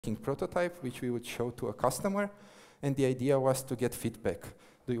prototype, which we would show to a customer. And the idea was to get feedback.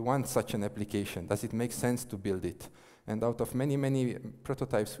 Do you want such an application? Does it make sense to build it? And out of many, many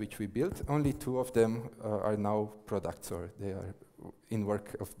prototypes which we built, only 2 of them are now products, or they are in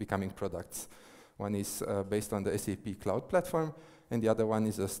work of becoming products. One is based on the SAP Cloud Platform, and the other one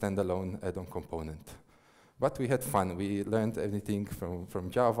is a standalone add-on component. But we had fun. We learned everything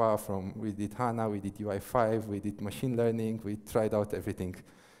from Java, we did HANA, we did UI5, we did machine learning, we tried out everything,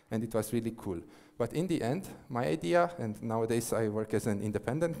 and it was really cool. But in the end, my idea, and nowadays I work as an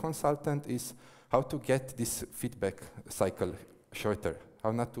independent consultant, is how to get this feedback cycle shorter,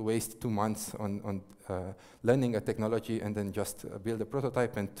 how not to waste 2 months on learning a technology and then just build a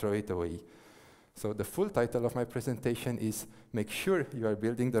prototype and throw it away. So the full title of my presentation is Make Sure You Are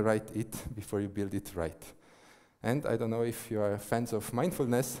Building the Right IT Before You Build It Right. And I don't know if you are fans of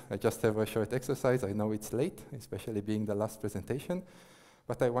mindfulness. I just have a short exercise. I know it's late, especially being the last presentation.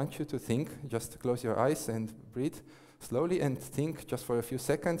 But I want you to think, just close your eyes and breathe slowly and think just for a few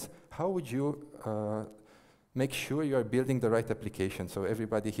seconds, how would you make sure you are building the right application? So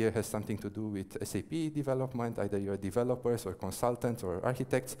everybody here has something to do with SAP development, either you're developers or consultants or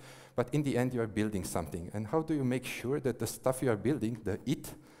architects, but in the end you are building something. And how do you make sure that the stuff you are building, the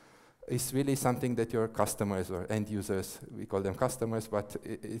IT, is really something that your customers or end users, we call them customers, but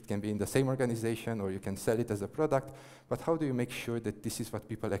it can be in the same organization or you can sell it as a product, but how do you make sure that this is what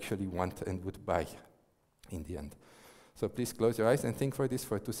people actually want and would buy in the end? So please close your eyes and think for this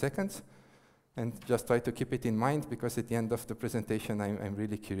for 2 seconds, and just try to keep it in mind, because at the end of the presentation I'm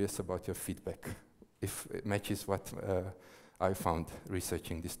really curious about your feedback, if it matches what I found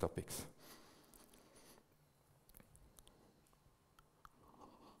researching these topics.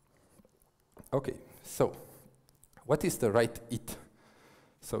 Okay, so what is the right IT?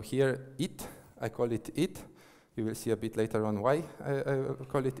 So here, IT, I call it IT. You will see a bit later on why I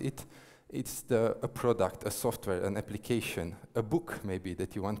call it IT. It's a product, a software, an application, a book maybe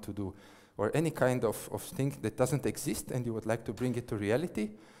that you want to do, or any kind of thing that doesn't exist and you would like to bring it to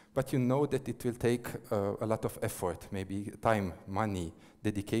reality, but you know that it will take a lot of effort, maybe time, money,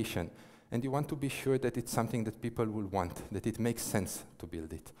 dedication, and you want to be sure that it's something that people will want, that it makes sense to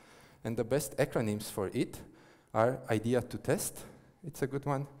build it. And the best acronyms for it are idea to test, it's a good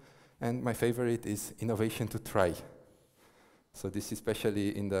one, and my favorite is innovation to try. So this is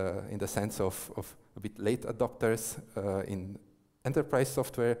especially in the sense of a bit late adopters in enterprise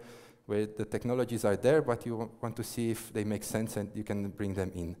software, where the technologies are there, but you want to see if they make sense and you can bring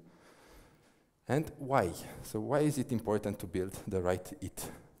them in. And why? So why is it important to build the right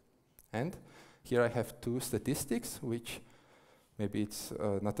IT? And here I have 2 statistics, which maybe it's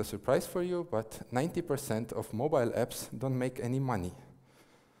not a surprise for you, but 90% of mobile apps don't make any money.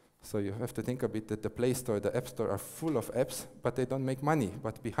 So you have to think a bit that the Play Store, the App Store are full of apps, but they don't make money.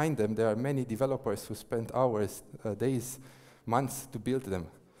 But behind them, there are many developers who spend hours, days, months to build them.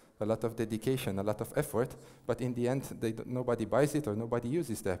 A lot of dedication, a lot of effort, but in the end, nobody buys it or nobody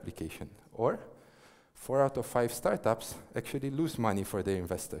uses the application. Or 4 out of 5 startups actually lose money for their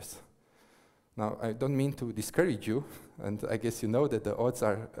investors. Now, I don't mean to discourage you, and I guess you know that the odds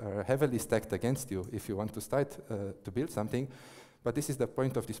are heavily stacked against you if you want to start to build something, but this is the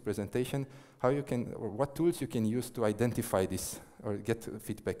point of this presentation, how you can, or what tools you can use to identify this or get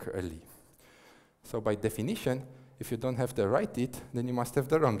feedback early. So by definition, if you don't have the right IT, then you must have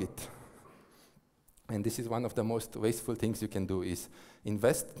the wrong IT. And this is one of the most wasteful things you can do, is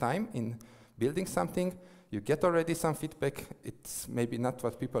invest time in building something. You get already some feedback. It's maybe not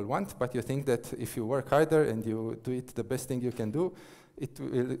what people want, but you think that if you work harder and you do it the best thing you can do, it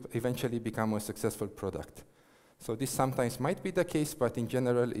will eventually become a successful product. So this sometimes might be the case, but in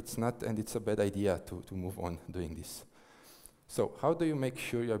general it's not, and it's a bad idea to move on doing this. So how do you make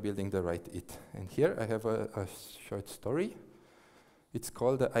sure you're building the right IT? And here I have a short story. It's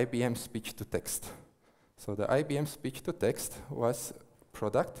called the IBM speech-to-text. So the IBM speech-to-text was a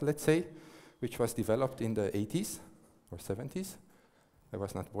product, let's say, which was developed in the 80s or 70s. I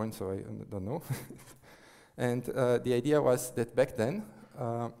was not born, so I don't know. And the idea was that back then,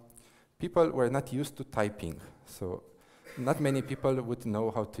 people were not used to typing. So not many people would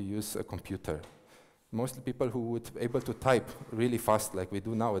know how to use a computer. Mostly people who would be able to type really fast like we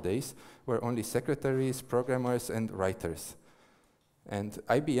do nowadays were only secretaries, programmers, and writers. And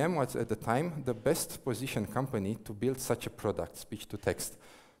IBM was at the time the best positioned company to build such a product, speech-to-text,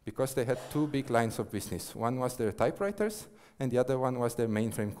 because they had 2 big lines of business. One was their typewriters, and the other one was their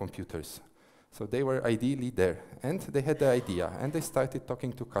mainframe computers. So they were ideally there, and they had the idea, and they started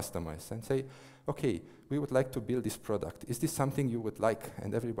talking to customers and say, okay, we would like to build this product. Is this something you would like?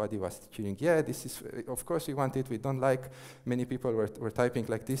 And everybody was cheering, yeah, this is, of course we want it, we don't like. Many people were typing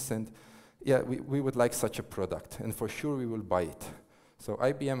like this, and yeah, we would like such a product, and for sure we will buy it. So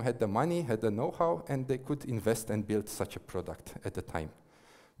IBM had the money, had the know-how, and they could invest and build such a product at the time.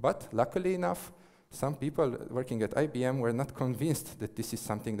 But luckily enough, some people working at IBM were not convinced that this is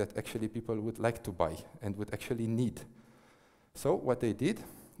something that actually people would like to buy and would actually need. So what they did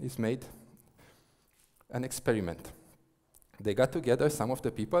is made an experiment. They got together some of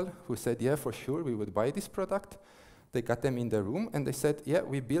the people who said, yeah, for sure, we would buy this product. They got them in the room and they said, yeah,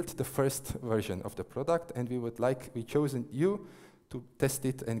 we built the first version of the product and we chosen you to test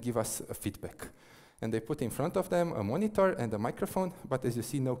it and give us a feedback. And they put in front of them a monitor and a microphone, but as you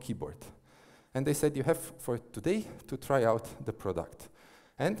see, no keyboard. And they said, you have for today to try out the product.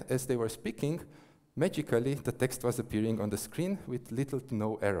 And as they were speaking, magically, the text was appearing on the screen with little to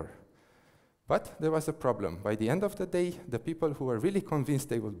no error. But there was a problem. By the end of the day, the people who were really convinced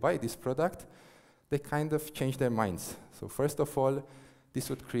they would buy this product, they kind of changed their minds. So first of all, this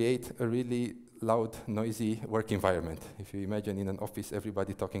would create a really loud, noisy work environment. If you imagine in an office,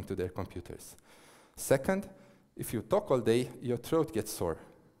 everybody talking to their computers. Second, if you talk all day, your throat gets sore.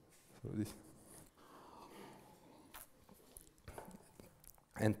 So this.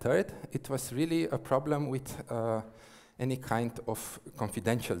 And third, it was really a problem with any kind of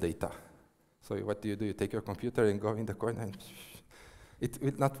confidential data. So what do? You take your computer and go in the corner, and it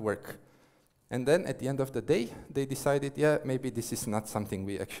will not work. And then at the end of the day, they decided, yeah, maybe this is not something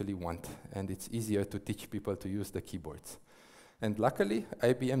we actually want, and it's easier to teach people to use the keyboards. And luckily,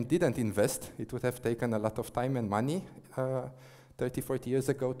 IBM didn't invest. It would have taken a lot of time and money 30, 40 years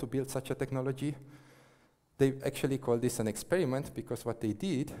ago to build such a technology. They actually call this an experiment because what they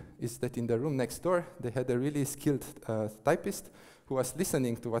did is that in the room next door, they had a really skilled typist who was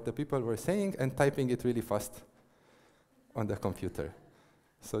listening to what the people were saying and typing it really fast on the computer.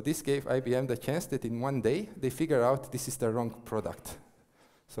 So this gave IBM the chance that in one day, they figure out this is the wrong product.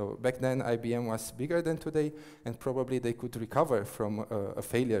 So back then, IBM was bigger than today, and probably they could recover from a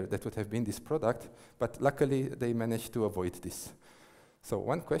failure that would have been this product, but luckily, they managed to avoid this. So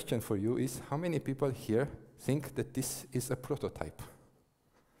one question for you is, how many people here think that this is a prototype?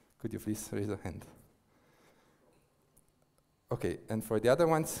 Could you please raise a hand? Okay, and for the other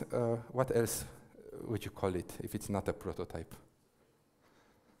ones, what else would you call it if it's not a prototype?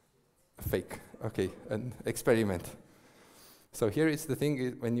 A fake, okay, an experiment. So here is the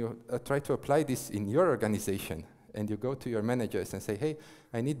thing, when you try to apply this in your organization, and you go to your managers and say, hey,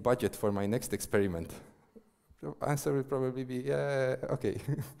 I need budget for my next experiment. The answer will probably be, yeah, okay,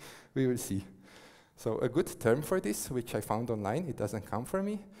 we will see. So a good term for this, which I found online, it doesn't come from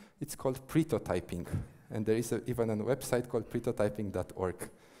me, it's called pretotyping. And there is even a website called pretotyping.org.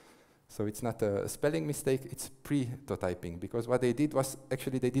 So it's not a spelling mistake, it's pretotyping, because what they did was,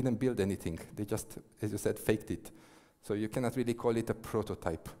 actually they didn't build anything. They just, as you said, faked it. So you cannot really call it a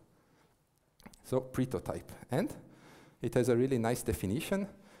prototype. So pretotype, and it has a really nice definition.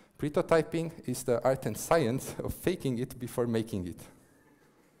 Pretotyping is the art and science of faking it before making it.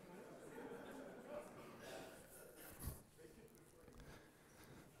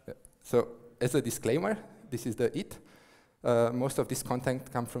 So as a disclaimer, this is the it. Most of this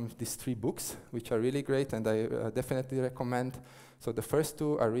content comes from these 3 books, which are really great, and I definitely recommend. So the first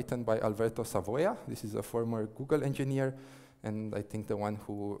 2 are written by Alberto Savoia. This is a former Google engineer, and I think the one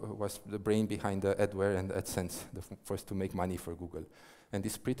who was the brain behind the AdWare and AdSense, the first to make money for Google. And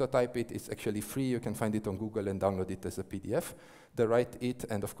this Pretotype It is actually free. You can find it on Google and download it as a PDF. The Write It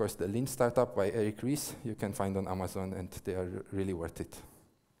and, of course, the Lean Startup by Eric Ries, you can find on Amazon, and they are really worth it.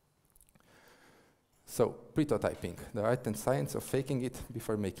 So, pretotyping, the art and science of faking it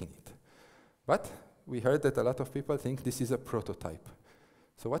before making it. But we heard that a lot of people think this is a prototype.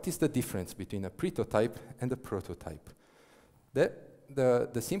 So what is the difference between a pretotype and a prototype?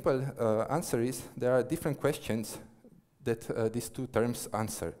 The simple answer is there are different questions that these 2 terms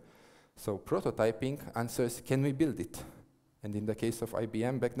answer. So prototyping answers, can we build it? And in the case of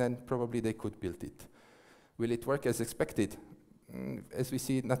IBM back then, probably they could build it. Will it work as expected? As we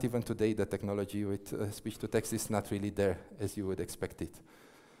see, not even today, the technology with speech-to-text is not really there as you would expect it.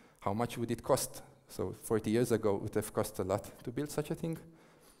 How much would it cost? So 40 years ago, it would have cost a lot to build such a thing.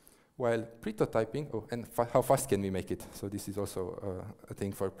 While pretotyping, and how fast can we make it? So this is also a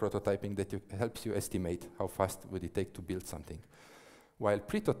thing for prototyping that helps you estimate how fast would it take to build something. While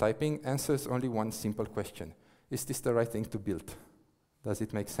pretotyping answers only one simple question. Is this the right thing to build? Does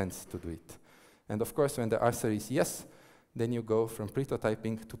it make sense to do it? And of course, when the answer is yes, then you go from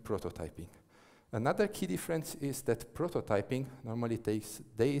pretotyping to prototyping. Another key difference is that prototyping normally takes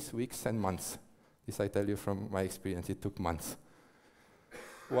days, weeks, and months. This I tell you from my experience, it took months.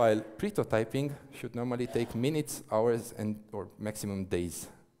 While prototyping should normally take minutes, hours, or maximum days.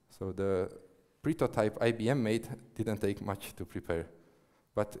 So the prototype IBM made didn't take much to prepare,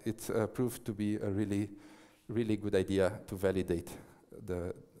 but it proved to be a really, really good idea to validate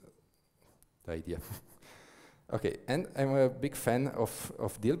the idea. Okay, and I'm a big fan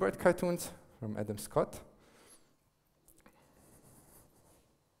of Dilbert cartoons from Adam Scott.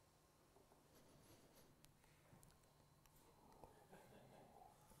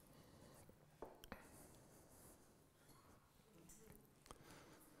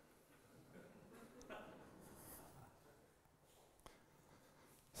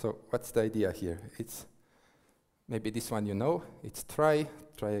 So what's the idea here? It's maybe this one you know. It's try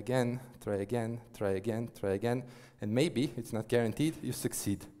again, try again, try again, try again, and maybe, it's not guaranteed, you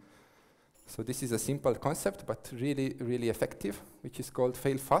succeed. So this is a simple concept, but really, really effective, which is called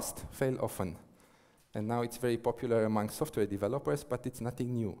fail fast, fail often. And now it's very popular among software developers, but it's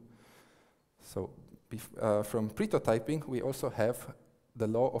nothing new. So from prototyping, we also have the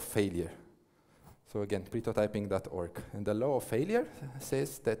law of failure. So again, prototyping.org. And the law of failure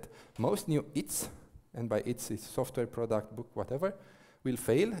says that most new its, and by its it's software, product, book, whatever, will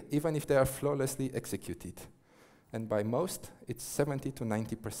fail even if they are flawlessly executed. And by most, it's 70 to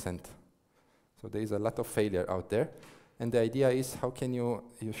 90%. So there is a lot of failure out there. And the idea is, how can you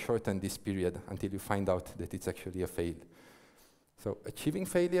shorten this period until you find out that it's actually a fail? So achieving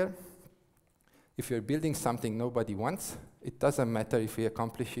failure, if you're building something nobody wants, it doesn't matter if we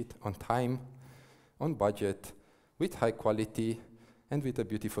accomplish it on time, on budget, with high quality, and with a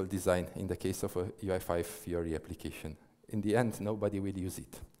beautiful design in the case of a UI5 Fiori application. In the end, nobody will use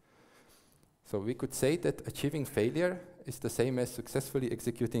it. So we could say that achieving failure is the same as successfully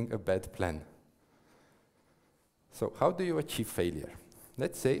executing a bad plan. So how do you achieve failure?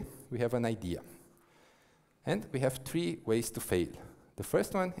 Let's say we have an idea. And we have 3 ways to fail. The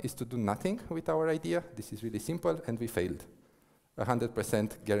first one is to do nothing with our idea. This is really simple, and we failed.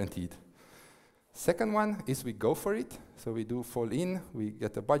 100% guaranteed. Second one is we go for it. So we do fall in, we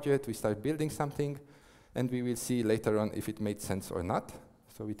get a budget, we start building something, and we will see later on if it made sense or not.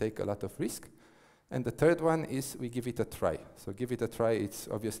 So we take a lot of risk. And the third one is we give it a try. So give it a try, it's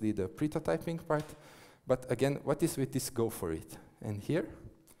obviously the prototyping part. But again, what is with this go for it? And here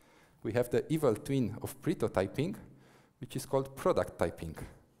we have the evil twin of prototyping, which is called product typing.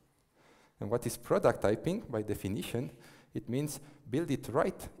 And what is product typing? By definition, it means build it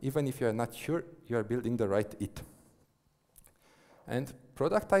right, even if you are not sure you are building the right it. And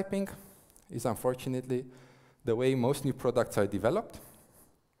product typing is unfortunately the way most new products are developed,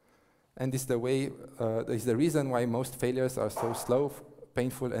 and is the reason why most failures are so slow,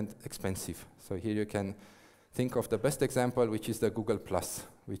 painful, and expensive. So here you can think of the best example, which is the Google+,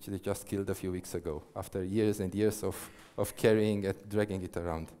 which they just killed a few weeks ago, after years and years of carrying and dragging it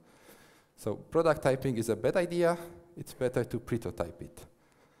around. So product typing is a bad idea. It's better to prototype it.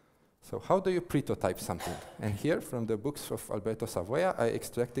 So how do you prototype something? And here, from the books of Alberto Savoia, I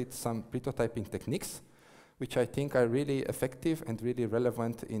extracted some prototyping techniques, which I think are really effective and really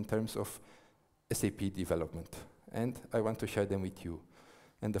relevant in terms of SAP development. And I want to share them with you.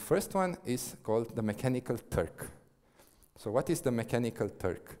 And the first one is called the mechanical Turk. So what is the mechanical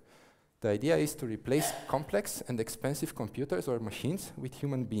Turk? The idea is to replace complex and expensive computers or machines with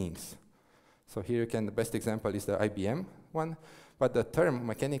human beings. So here the best example is the IBM one, but the term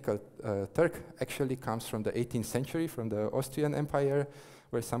mechanical Turk actually comes from the 18th century, from the Austrian Empire,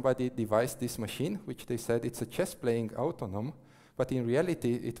 where somebody devised this machine, which they said it's a chess-playing autonom, but in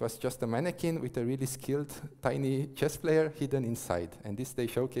reality it was just a mannequin with a really skilled, tiny chess player hidden inside. And this they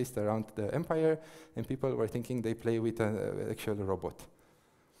showcased around the empire, and people were thinking they play with an actual robot.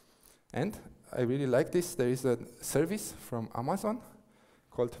 And I really like this. There is a service from Amazon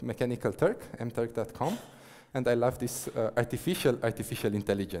called Mechanical Turk, mturk.com, and I love this artificial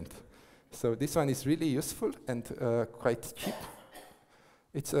intelligence. So this one is really useful and quite cheap.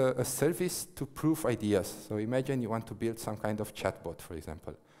 It's a service to prove ideas. So imagine you want to build some kind of chatbot, for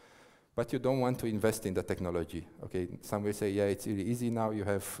example, but you don't want to invest in the technology. Okay, some will say, yeah, it's really easy now. You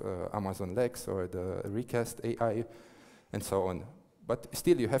have Amazon Lex or the Recast AI and so on. But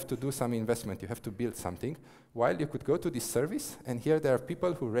still, you have to do some investment. You have to build something. While you could go to this service, and here there are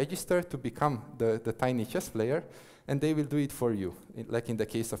people who register to become the tiny chess player, and they will do it for you, like in the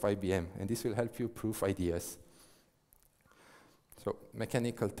case of IBM. And this will help you prove ideas. So,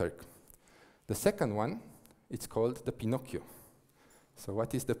 Mechanical Turk. The second one, it's called the Pinocchio. So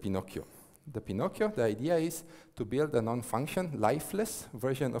what is the Pinocchio? The Pinocchio, the idea is to build a non-function, lifeless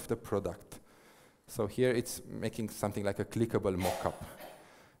version of the product. So here it's making something like a clickable mockup.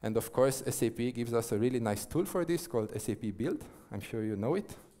 And of course, SAP gives us a really nice tool for this called SAP Build. I'm sure you know it.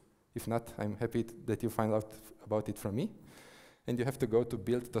 If not, I'm happy that you find out about it from me. And you have to go to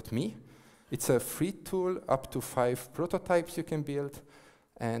build.me. It's a free tool, up to 5 prototypes you can build.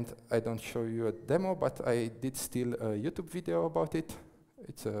 And I don't show you a demo, but I did steal a YouTube video about it.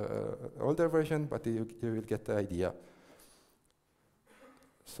 It's an older version, but you will get the idea.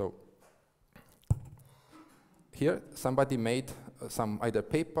 So here, somebody made some either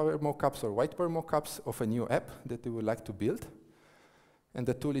paper mockups or whiteboard mockups of a new app that they would like to build. And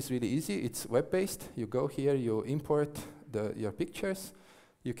the tool is really easy. It's web-based. You go here, you import your pictures.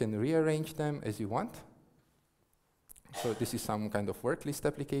 You can rearrange them as you want. So this is some kind of work list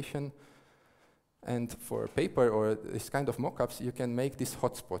application. And for paper or this kind of mockups, you can make these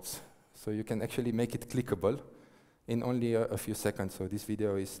hotspots. So you can actually make it clickable in only a few seconds. So this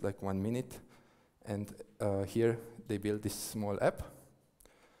video is like 1 minute. And here they build this small app.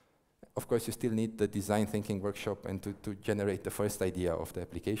 Of course, you still need the design thinking workshop and to generate the first idea of the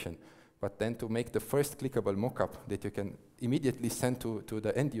application. But then to make the first clickable mockup that you can immediately send to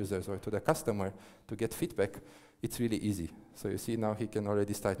the end users or to the customer to get feedback, it's really easy. So you see now he can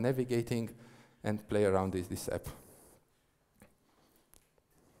already start navigating and play around with this app.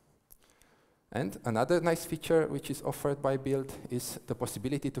 And another nice feature which is offered by Build is the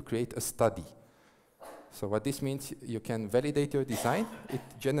possibility to create a study. So what this means, you can validate your design. It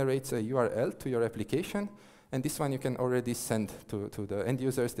generates a URL to your application. And this one you can already send to the end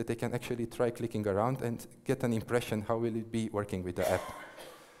users that they can actually try clicking around and get an impression how will it be working with the app.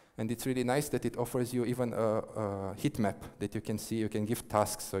 And it's really nice that it offers you even a heat map that you can see. You can give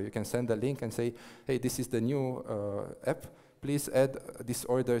tasks. So you can send a link and say, hey, this is the new app. Please add this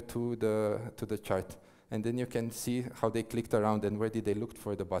order to the chart. And then you can see how they clicked around and where did they look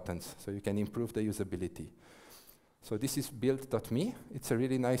for the buttons. So you can improve the usability. So this is build.me. It's a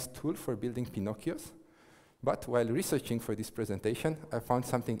really nice tool for building Pinocchios. But while researching for this presentation, I found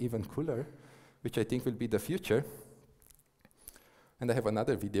something even cooler, which I think will be the future. And I have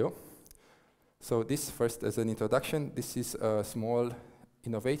another video. So this first as an introduction, this is a small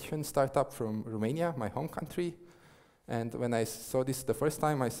innovation startup from Romania, my home country. And when I saw this the first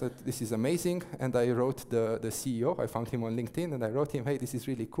time, I said, this is amazing. And I wrote the CEO. I found him on LinkedIn, and I wrote him, hey, this is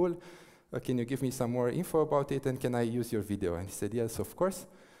really cool. Can you give me some more info about it, and can I use your video? And he said, yes, of course.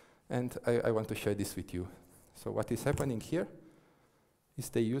 And I want to share this with you. So what is happening here is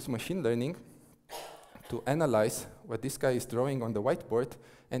they use machine learning to analyze what this guy is drawing on the whiteboard,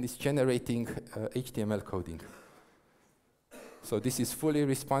 and is generating HTML coding. So this is fully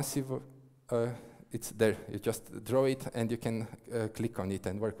responsive. It's there. You just draw it, and you can click on it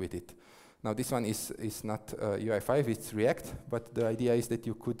and work with it. Now, this one is not UI5, it's React, but the idea is that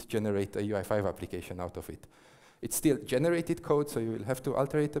you could generate a UI5 application out of it. It's still generated code, so you will have to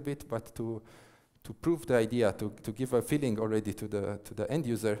alter it a bit, but to prove the idea, to give a feeling already to the end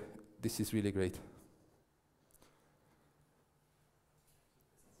user, this is really great.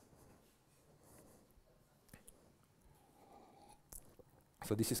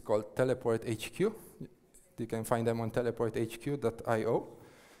 So this is called Teleport HQ. You can find them on teleporthq.io.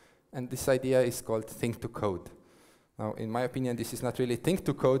 And this idea is called Think to Code. Now, in my opinion, this is not really think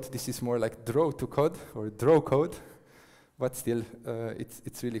to code. This is more like draw to code, or draw code. But still,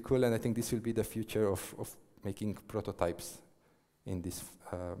 it's really cool, and I think this will be the future of making prototypes in this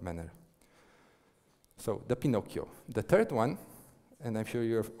manner. So the Pinocchio. The third one, and I'm sure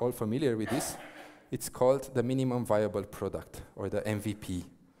you're all familiar with this, it's called the minimum viable product, or the MVP.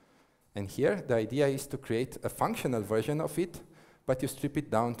 And here, the idea is to create a functional version of it, but you strip it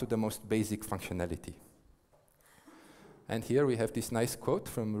down to the most basic functionality. And here we have this nice quote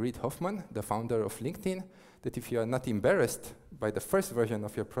from Reid Hoffman, the founder of LinkedIn, that if you are not embarrassed by the first version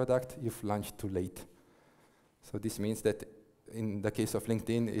of your product, you've launched too late. So this means that in the case of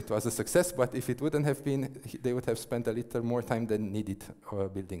LinkedIn, it was a success, but if it wouldn't have been, they would have spent a little more time than needed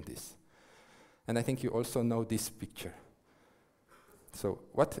building this. And I think you also know this picture. So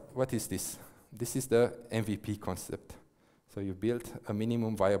what is this? This is the MVP concept. So you build a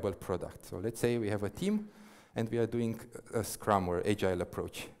minimum viable product. So let's say we have a team, and we are doing a Scrum or Agile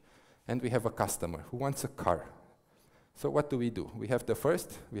approach. And we have a customer who wants a car. So what do? We have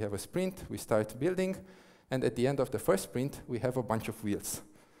a sprint, we start building, and at the end of the first sprint, we have a bunch of wheels.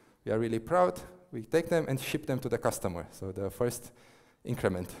 We are really proud, we take them and ship them to the customer. So the first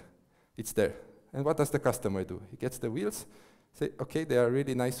increment, it's there. And what does the customer do? He gets the wheels, say, okay, they are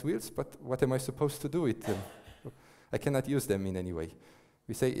really nice wheels, but what am I supposed to do with them? I cannot use them in any way.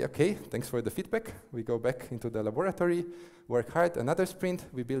 We say, okay, thanks for the feedback. We go back into the laboratory, work hard, another sprint,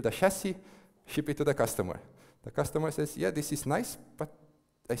 we build a chassis, ship it to the customer. The customer says, yeah, this is nice, but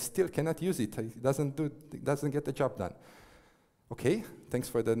I still cannot use it. It doesn't get the job done. Okay, thanks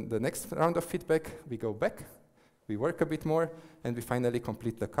for the next round of feedback. We go back, we work a bit more, and we finally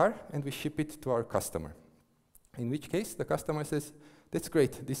complete the car, and we ship it to our customer. In which case, the customer says, that's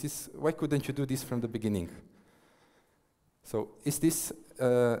great. Why couldn't you do this from the beginning? So is this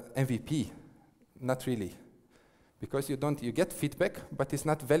MVP? Not really. Because you get feedback, but it's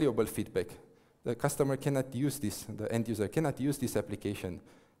not valuable feedback. The customer cannot use this, the end user cannot use this application.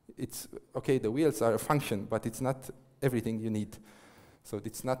 It's, okay, the wheels are a function, but it's not everything you need. So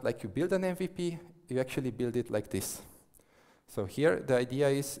it's not like you build an MVP, you actually build it like this. So here, the idea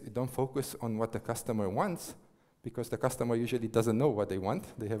is don't focus on what the customer wants, because the customer usually doesn't know what they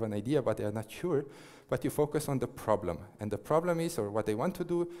want. They have an idea, but they are not sure. But you focus on the problem. And the problem is, or what they want to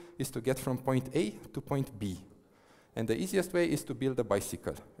do, is to get from point A to point B. And the easiest way is to build a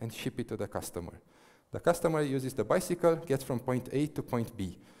bicycle and ship it to the customer. The customer uses the bicycle, gets from point A to point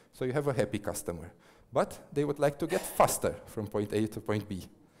B. So you have a happy customer. But they would like to get faster from point A to point B.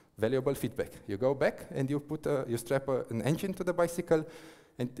 Valuable feedback. You go back and you strap an engine to the bicycle,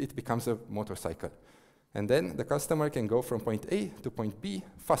 and it becomes a motorcycle. And then the customer can go from point A to point B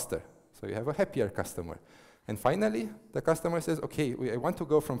faster. So you have a happier customer. And finally, the customer says, okay, I want to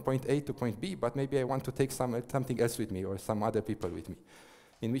go from point A to point B, but maybe I want to take something else with me or some other people with me.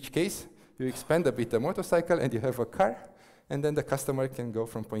 In which case, you expand a bit the motorcycle and you have a car, and then the customer can go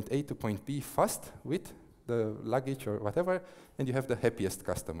from point A to point B fast with the luggage or whatever, and you have the happiest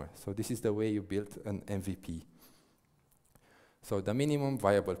customer. So this is the way you build an MVP. So the minimum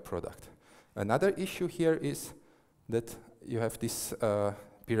viable product. Another issue here is that you have this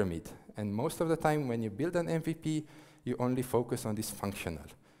pyramid. And most of the time when you build an MVP, you only focus on this functional,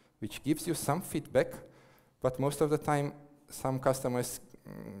 which gives you some feedback, but most of the time, some customers,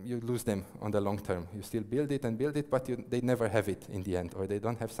 you lose them on the long term. You still build it, but they never have it in the end, or they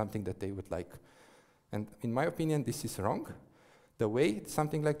don't have something that they would like. And in my opinion, this is wrong. The way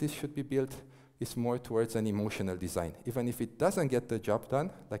something like this should be built is more towards an emotional design. Even if it doesn't get the job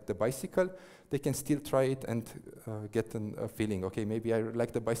done, like the bicycle, they can still try it and get a feeling, okay, maybe I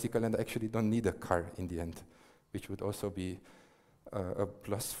like the bicycle and I actually don't need a car in the end, which would also be a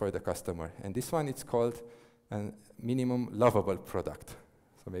plus for the customer. And this one, it's called a minimum lovable product.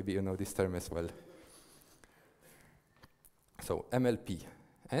 So maybe you know this term as well. So MLP.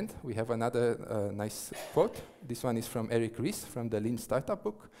 And we have another nice quote. This one is from Eric Ries from the Lean Startup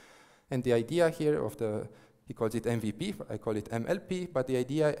book. And the idea here he calls it MVP, I call it MLP, but the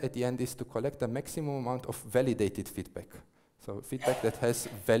idea at the end is to collect the maximum amount of validated feedback. So feedback that has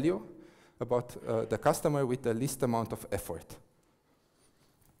value about the customer with the least amount of effort.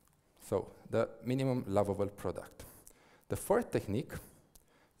 So the minimum lovable product. The fourth technique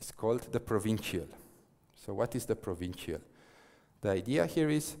is called the provincial. So what is the provincial? The idea here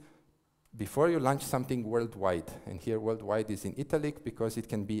is before you launch something worldwide, and here worldwide is in italic because it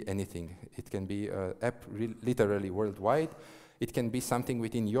can be anything. It can be an app literally worldwide. It can be something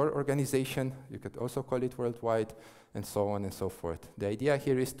within your organization. You could also call it worldwide, and so on and so forth. The idea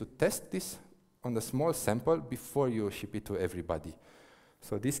here is to test this on a small sample before you ship it to everybody.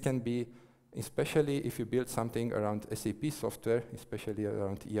 So this can be, especially if you build something around SAP software, especially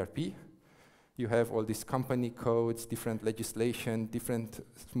around ERP, you have all these company codes, different legislation, different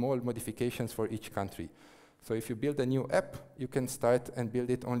small modifications for each country. So if you build a new app, you can start and build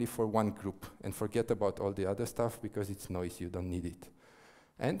it only for one group and forget about all the other stuff because it's noise, you don't need it.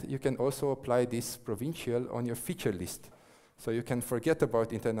 And you can also apply this provincial on your feature list. So you can forget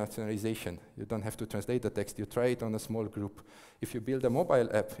about internationalization. You don't have to translate the text, you try it on a small group. If you build a mobile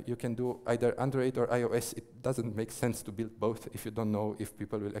app, you can do either Android or iOS. It doesn't make sense to build both if you don't know if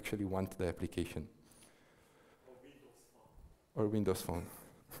people will actually want the application. Or Windows Phone.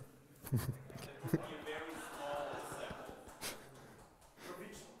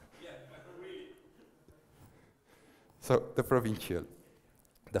 So the provincial.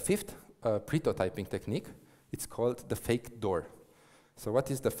 The fifth prototyping technique, it's called the fake door. So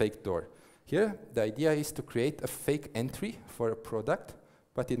what is the fake door? Here, the idea is to create a fake entry for a product,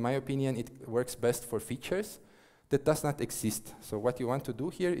 but in my opinion, it works best for features that does not exist. So what you want to do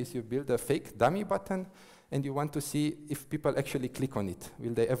here is you build a fake dummy button, and you want to see if people actually click on it.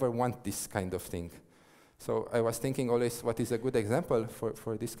 Will they ever want this kind of thing? So I was thinking always what is a good example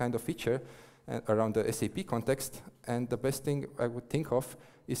for this kind of feature around the SAP context, and the best thing I would think of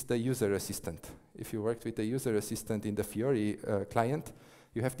is the user assistant. If you worked with the user assistant in the Fiori client,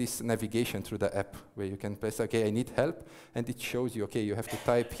 you have this navigation through the app where you can press, okay, I need help, and it shows you, okay, you have to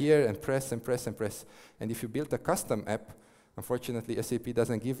type here and press and press and press. And if you build a custom app, Unfortunately, SAP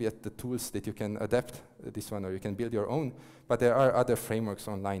doesn't give yet the tools that you can adapt this one, or you can build your own, but there are other frameworks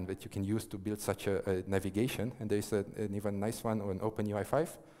online that you can use to build such a navigation, and there is an even nice one on OpenUI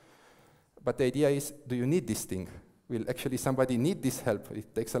 5. But the idea is, do you need this thing? Will actually somebody need this help?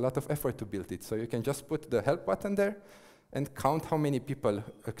 It takes a lot of effort to build it, so you can just put the help button there and count how many people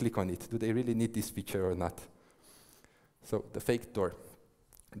click on it. Do they really need this feature or not? So the fake door.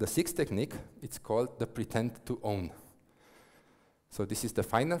 The sixth technique, it's called the pretend to own. So this is the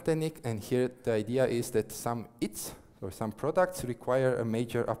final technique, and here the idea is that some ITs, or some products, require a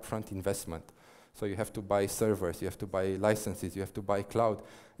major upfront investment. So you have to buy servers, you have to buy licenses, you have to buy cloud.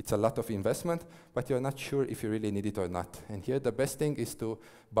 It's a lot of investment, but you're not sure if you really need it or not. And here the best thing is to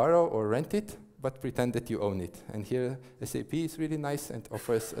borrow or rent it, but pretend that you own it. And here SAP is really nice and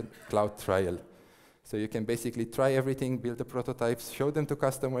offers a cloud trial. So you can basically try everything, build the prototypes, show them to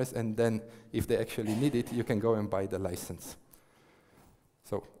customers, and then if they actually need it, you can go and buy the license.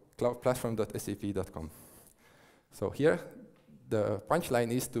 So cloudplatform.sap.com. So here, the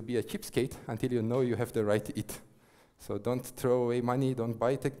punchline is to be a cheapskate until you know you have the right IT. So don't throw away money, don't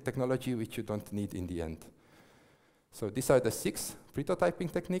buy technology which you don't need in the end. So these are the 6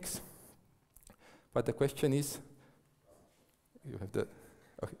 prototyping techniques. But the question is, you have the,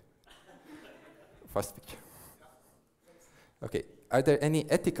 okay. Fast picture. Okay, are there any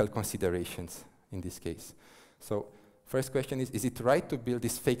ethical considerations in this case? So first question is it right to build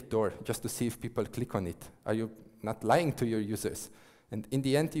this fake door just to see if people click on it? Are you not lying to your users? And in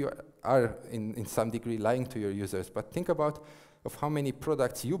the end, you are, in some degree, lying to your users. But think about of how many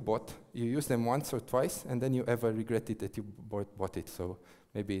products you bought, you use them once or twice, and then you ever regret it that you bought it. So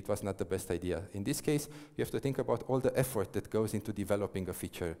maybe it was not the best idea. In this case, you have to think about all the effort that goes into developing a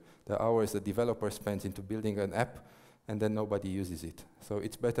feature, the hours the developer spends into building an app, and then nobody uses it. So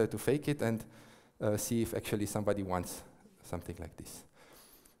it's better to fake it and see if actually somebody wants something like this.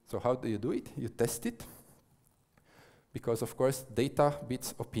 So how do you do it? You test it, because of course data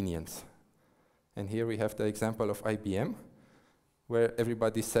beats opinions. And here we have the example of IBM, where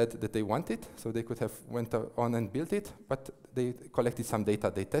everybody said that they want it, so they could have went on and built it, but they collected some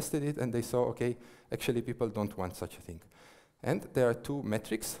data, they tested it, and they saw, okay, actually people don't want such a thing. And there are 2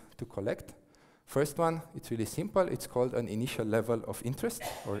 metrics to collect. First one, it's really simple, it's called an initial level of interest,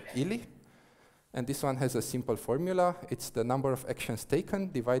 or ILI. And this one has a simple formula, it's the number of actions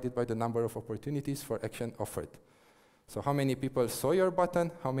taken divided by the number of opportunities for action offered. So how many people saw your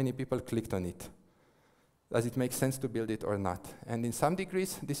button, how many people clicked on it? Does it make sense to build it or not? And in some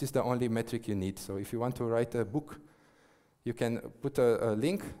degrees, this is the only metric you need. So if you want to write a book, you can put a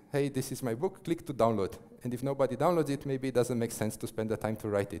link, hey, this is my book, click to download. And if nobody downloads it, maybe it doesn't make sense to spend the time to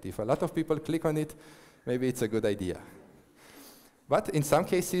write it. If a lot of people click on it, maybe it's a good idea. But in some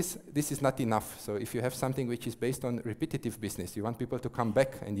cases, this is not enough. So if you have something which is based on repetitive business, you want people to come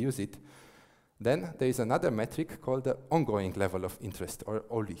back and use it, then there is another metric called the ongoing level of interest, or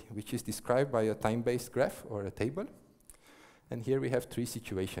OLI, which is described by a time-based graph or a table. And here we have 3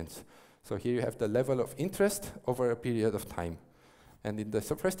 situations. So here you have the level of interest over a period of time. And in the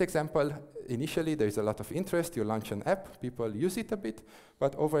first example, initially there is a lot of interest, you launch an app, people use it a bit,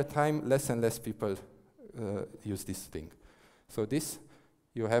 but over time less and less people use this thing. So this,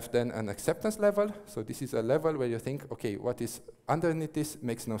 you have then an acceptance level. So this is a level where you think, okay, what is underneath this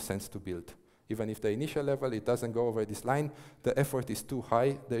makes no sense to build. Even if the initial level, it doesn't go over this line, the effort is too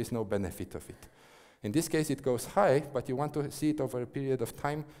high, there is no benefit of it. In this case, it goes high, but you want to see it over a period of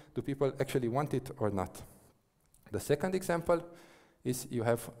time. Do people actually want it or not? The second example is you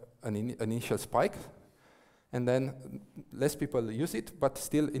have an initial spike, and then less people use it, but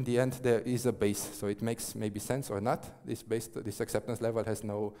still in the end there is a base, so it makes maybe sense or not. This acceptance level has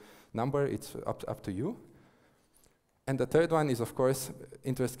no number, it's up to you. And the third one is, of course,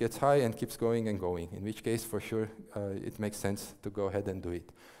 interest gets high and keeps going and going, in which case, for sure, it makes sense to go ahead and do it.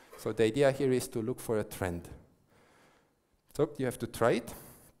 So the idea here is to look for a trend. So you have to try it.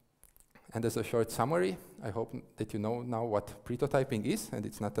 And as a short summary, I hope that you know now what prototyping is, and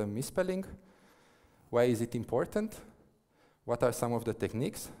it's not a misspelling. Why is it important? What are some of the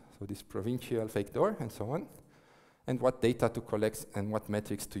techniques? So this provincial fake door and so on. And what data to collect and what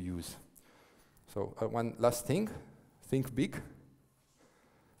metrics to use. So one last thing. Think big,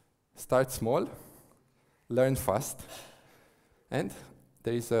 start small, learn fast, and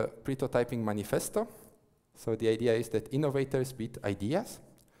there is a prototyping manifesto. So the idea is that innovators beat ideas,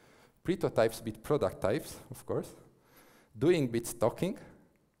 prototypes beat product types, of course, doing beats talking,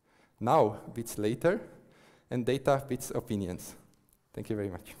 now beats later, and data beats opinions. Thank you very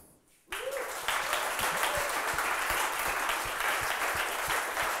much.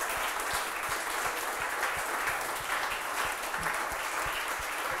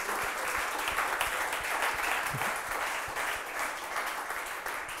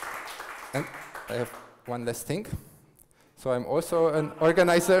 I have one last thing. So I'm also an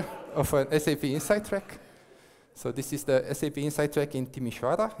organizer of an SAP Insight Track. So this is the SAP Insight Track in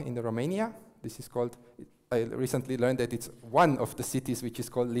Timișoara in Romania. This is called, I recently learned that it's one of the cities which is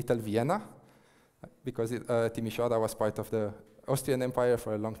called Little Vienna, because Timișoara was part of the Austrian Empire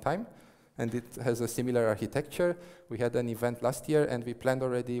for a long time, and it has a similar architecture. We had an event last year, and we planned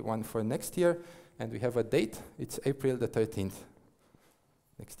already one for next year, and we have a date. It's April the 13th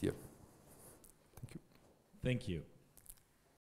next year. Thank you. Thank you.